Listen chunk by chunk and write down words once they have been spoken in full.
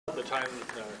time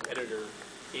editor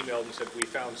emailed and said, we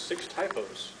found 6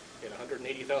 typos in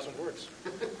 180,000 words.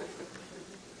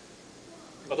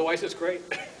 Otherwise, it's great.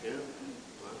 Yeah.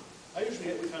 Wow. I usually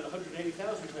get we found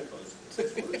 180,000 typos in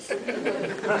 6 words.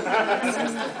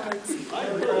 I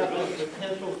heard about the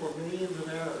potential for millions of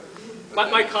errors.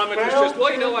 My comment was just,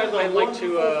 well, you know, I'd like to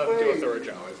do a thorough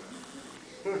job.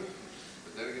 But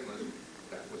then again,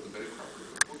 that was the Betty Crocker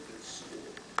book at school.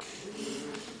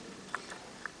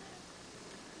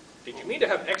 Did you mean to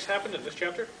have X happen in this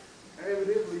chapter?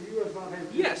 Evidently, you have not had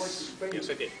Yes. Yes,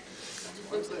 I did. That's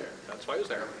why it's there. That's why I was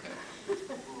there.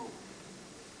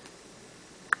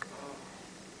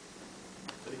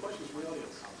 Any questions from the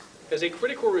audience? Has a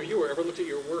critical reviewer ever looked at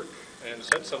your work and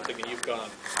said something and you've gone,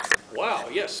 wow,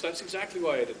 yes, that's exactly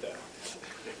why I did that?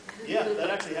 Yeah, that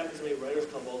actually happens to me at Writers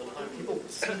Club all the time. People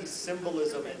see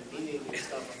symbolism and meaning and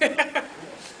stuff.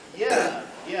 Yeah,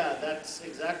 that's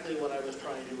exactly what I was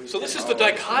trying to. So this is the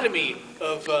dichotomy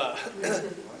of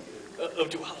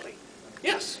duality.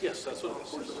 Yes, that's what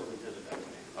it is.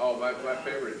 Oh, my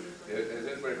favorite. Has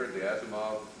anybody heard the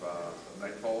Asimov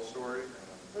Nightfall story?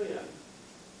 Oh, yeah.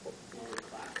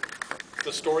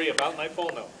 The story about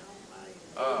Nightfall? No.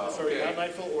 The story about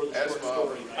Nightfall or the short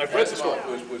story? I've read the story.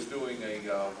 Was doing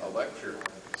a lecture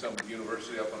at some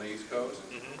university up on the East Coast.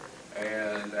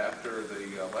 And after the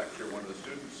lecture, one of the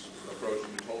students approached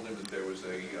him and told him that there was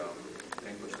a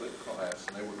English lit class,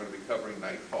 and they were going to be covering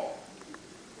Nightfall,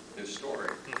 his story,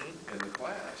 in the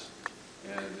class.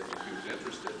 And if he was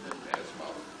interested in it,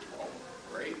 Asimov, well,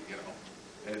 great, you know.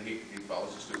 And he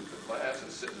follows the student to class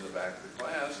and sitting in the back of the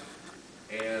class,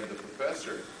 and the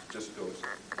professor just goes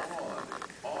on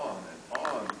and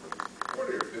on for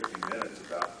 40 or 50 minutes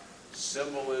about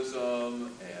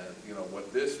symbolism and, you know,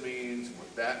 what this means and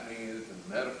what that means and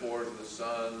metaphors of the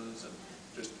suns and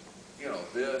just, you know,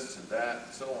 this and that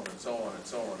and so on and so on and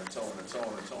so on and so on and so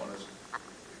on and so on. It's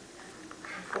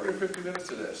 40 or 50 minutes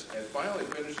of this. And finally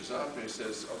finishes up and he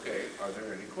says, okay, are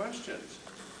there any questions?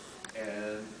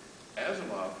 And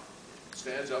Asimov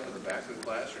stands up in the back of the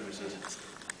classroom and says,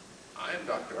 I am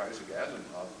Dr. Isaac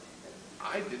Asimov.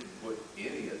 I didn't put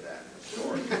any of that in the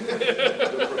story.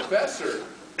 The professor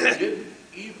didn't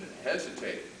even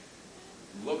hesitate.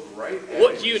 Looked right at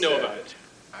What him do you know about it?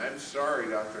 I'm sorry,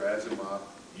 Dr. Asimov.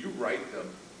 You write them.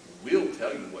 We'll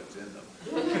tell you what's in them.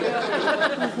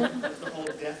 That's the whole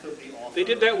death of the author. They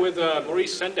did that with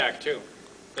Maurice Sendak, too.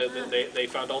 They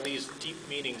found all these deep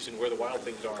meanings in where the wild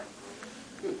things are.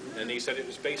 And he said it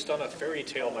was based on a fairy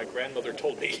tale my grandmother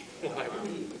told me.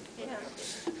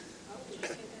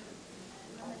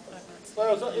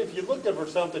 Well, so if you're looking for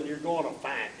something, you're going to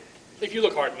find it. If you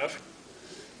look hard enough.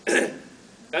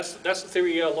 That's the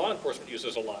theory law enforcement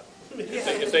uses a lot.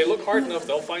 If they look hard enough,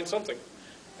 they'll find something.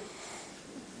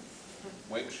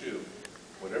 Wang Shu,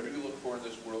 whatever you look for in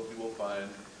this world, you will find,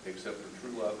 except for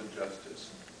true love and justice.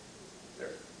 There,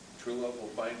 true love will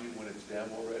find you when it's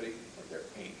damn already, but there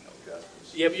ain't no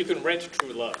justice. Yeah, but you can rent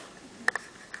true love.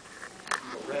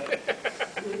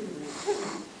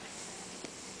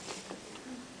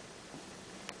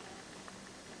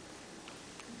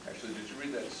 Actually, did you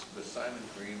read the Simon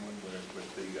Green one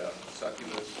with the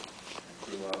succubus and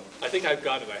true love? I think I've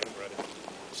got it. I haven't read it.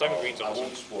 Simon Green's I awesome.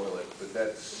 won't spoil it, but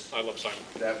I love Simon.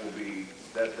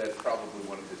 that's probably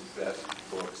one of his best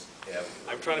books ever.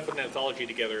 I'm trying to put an anthology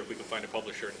together if we can find a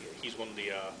publisher. He's one of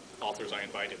the authors I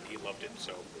invited. He loved it.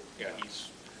 So, yeah, he's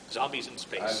Zombies in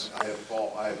Space. I have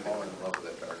fallen in love with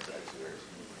that Dark Side series.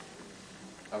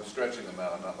 I'm stretching them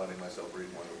out. I'm not letting myself read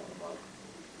more than one a month.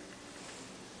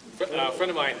 A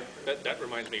friend of mine, that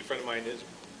reminds me, a friend of mine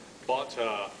bought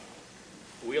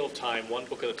Wheel of Time, one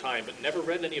book at a time, but never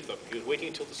read any of them. He was waiting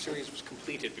until the series was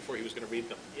completed before he was going to read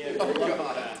them. Yeah, good luck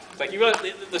on that. It's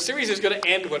like, the series is going to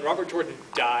end when Robert Jordan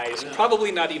dies, Yeah.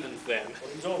 probably not even then.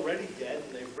 Well, he's already dead,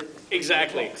 and they've written 3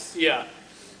 Exactly, books. yeah.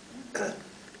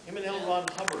 Him and L. Ron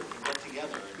Hubbard can get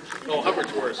together. Oh,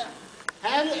 Hubbard's worse.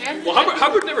 And Well,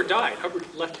 Hubbard never died. Hubbard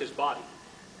left his body.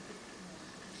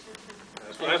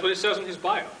 That's what it says in his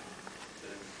bio.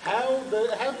 how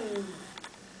do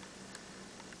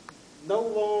no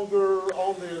longer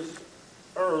on this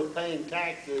earth paying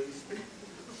taxes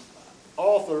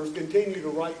authors continue to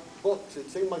write books? It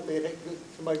seemed like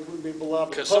somebody would be allowed to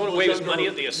Because someone publish waives under money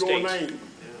at the your estate. name.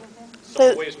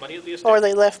 Someone waives money at the estate. Or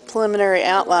they left preliminary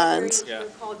outlines. Yeah. They're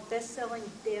called best-selling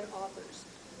dead authors.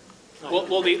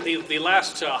 Well, the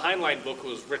last Heinlein book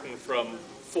was written from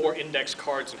 4 index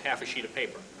cards and half a sheet of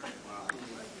paper.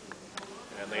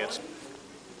 And they had,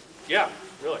 yeah,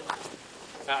 really.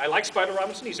 I like Spider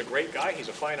Robinson. He's a great guy. He's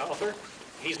a fine author.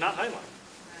 He's not Heinlein.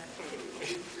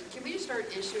 Can we just start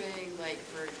issuing, like,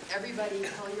 for everybody,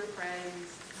 tell your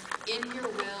friends, in your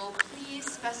will, please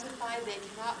specify they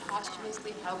cannot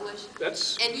posthumously publish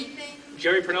That's, anything?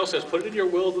 Jerry Purnell says, put it in your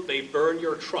will that they burn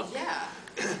your trunk. Yeah.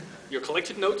 Your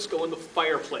collected notes go in the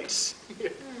fireplace.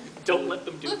 Don't let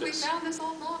them do Look, we this. found this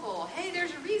old novel. Hey,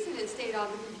 there's a reason it stayed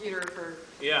on the computer for,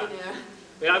 Yeah. you know.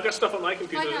 Yeah, I've got stuff on my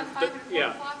computer. Find out that- 5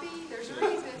 yeah. floppy, there's a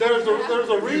reason. There's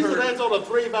a reason that's on a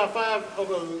 3x5, on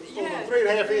a Yeah.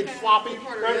 3.5-inch floppy,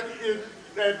 Recorder, that yep. is,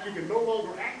 that you can no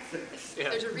longer access. Yeah.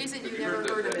 There's a reason Have you you never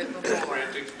heard of that it before.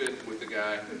 frantic bit with the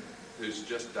guy who's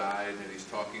just died and he's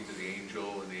talking to the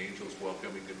angel and the angel's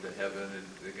welcoming him to heaven and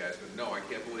the guy's going, no, I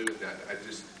can't believe it.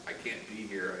 I can't be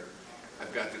here.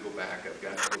 I've got to go back. I've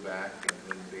got to go back. And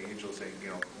then the angel's saying, you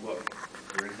know, look,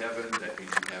 you're in heaven. That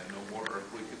means you have no more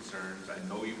earthly concerns. I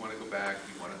know you want to go back.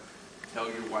 You want to tell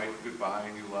your wife goodbye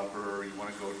and you love her, or you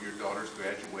want to go to your daughter's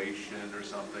graduation or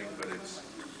something, but it's,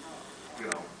 you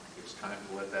know, it's time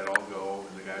to let that all go.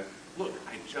 And the guy, look,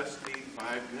 I just need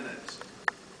 5 minutes.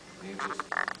 And the angel's,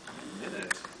 5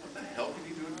 minutes? What the hell can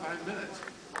you do in 5 minutes?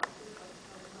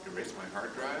 Erase my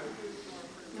hard drive?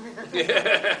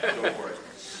 Go for it.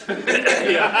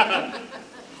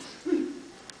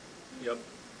 Yep.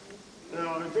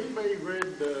 Now, has anybody read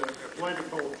a planet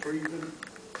called Treason?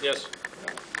 Yes.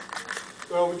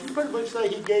 Well, would you pretty much say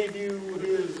he gave you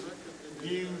his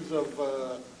views of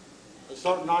a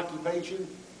certain occupation?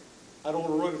 I don't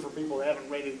want to ruin it for people that haven't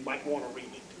read it and might want to read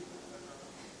it.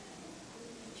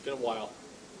 It's been a while.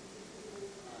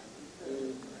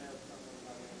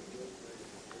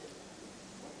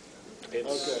 Okay.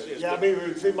 It's Yeah, I been- mean,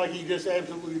 it seemed like he just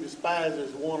absolutely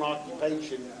despises one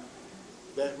occupation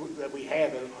that we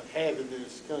have in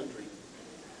this country.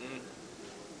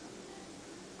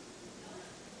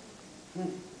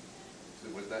 So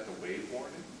was that the wave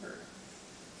warning? Or?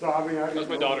 So, I mean, I That was didn't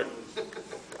my know. daughter.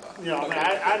 You know, I mean,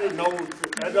 I didn't know,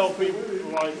 I know people,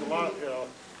 like, a lot,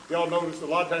 y'all notice a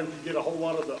lot of times you get a whole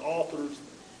lot of the author's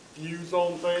views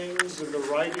on things and the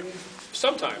writings.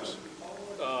 Sometimes.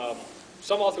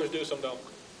 Some authors do, some don't.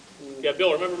 Yeah,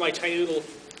 Bill, remember my tiny little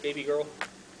baby girl?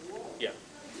 Yeah.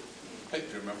 Hey, do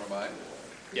you remember mine?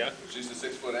 Yeah? She's a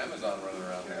 6-foot Amazon running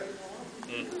around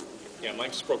here. Yeah,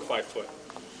 mine just broke 5 foot.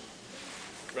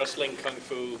 Wrestling, kung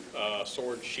fu,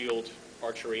 sword, shield,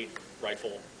 archery,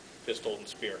 rifle, pistol, and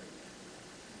spear.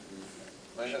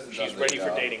 Mine hasn't She's done the ready for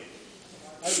job. dating.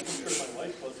 I would consider my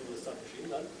wife closely with a submachine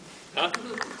gun. Huh?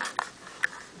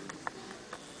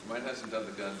 Mine hasn't done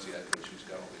the guns yet, but she's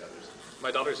got all the others. My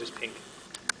daughter's is pink.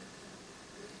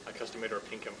 I custom made her a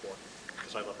pink M4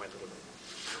 because I love my little one.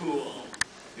 Cool.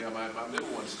 Yeah, my middle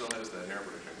one still has that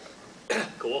hairbrush I got.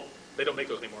 Cool. They don't make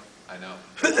those anymore. I know.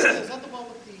 Is that the one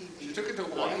with the? She took it to the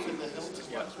Hawaii knife and the hilt?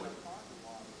 just last week.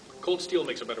 Cold Steel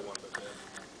makes a better one. But,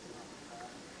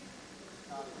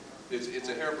 It's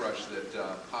a hairbrush that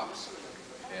pops,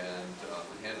 and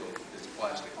the handle is a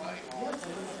plastic knife.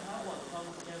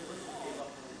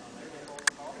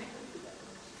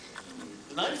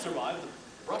 The knife survived, the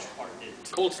brush part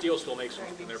didn't. Cold Steel still makes them,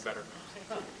 and they're better.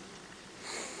 I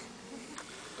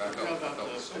How felt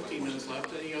about so much 15 minutes worse.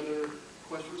 left? Any other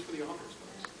questions for the authors,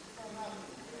 folks?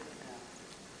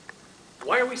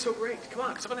 Why are we so great? Come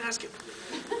on, someone ask him.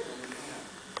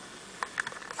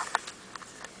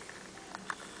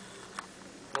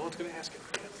 No one's going to ask him.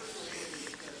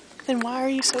 Then why are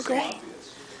you so great?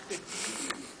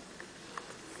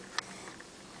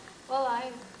 Well,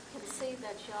 I can see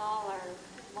that y'all are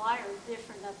wired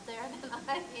different up there than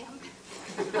I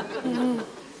am.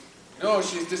 No,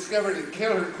 she's discovered it.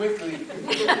 Kill her quickly.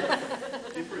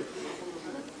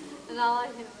 And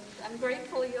I'm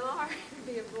grateful you are. It'd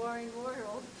be a boring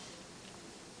world.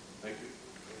 Thank you.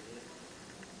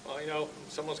 Well, you know,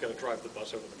 someone's got to drive the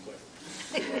bus over the cliff.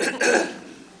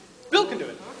 Bill can do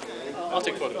it. I'll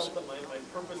take photos. I always felt that my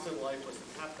purpose in life was to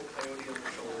tap the coyote on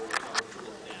the shoulder and tell him to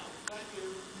look down.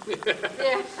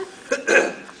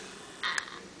 Yeah.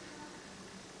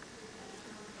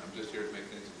 I'm just here to make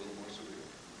things a little more surreal.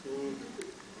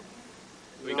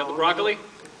 We got the broccoli.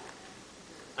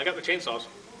 I got the chainsaws.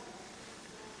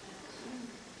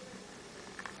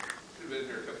 Should have been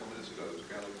here a couple minutes ago. This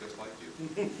guy looked just like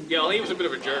you. Yeah, well, he was a bit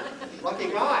of a jerk. Lucky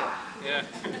guy. Yeah.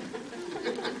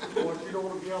 Of course, you don't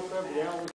want to be out there, the hours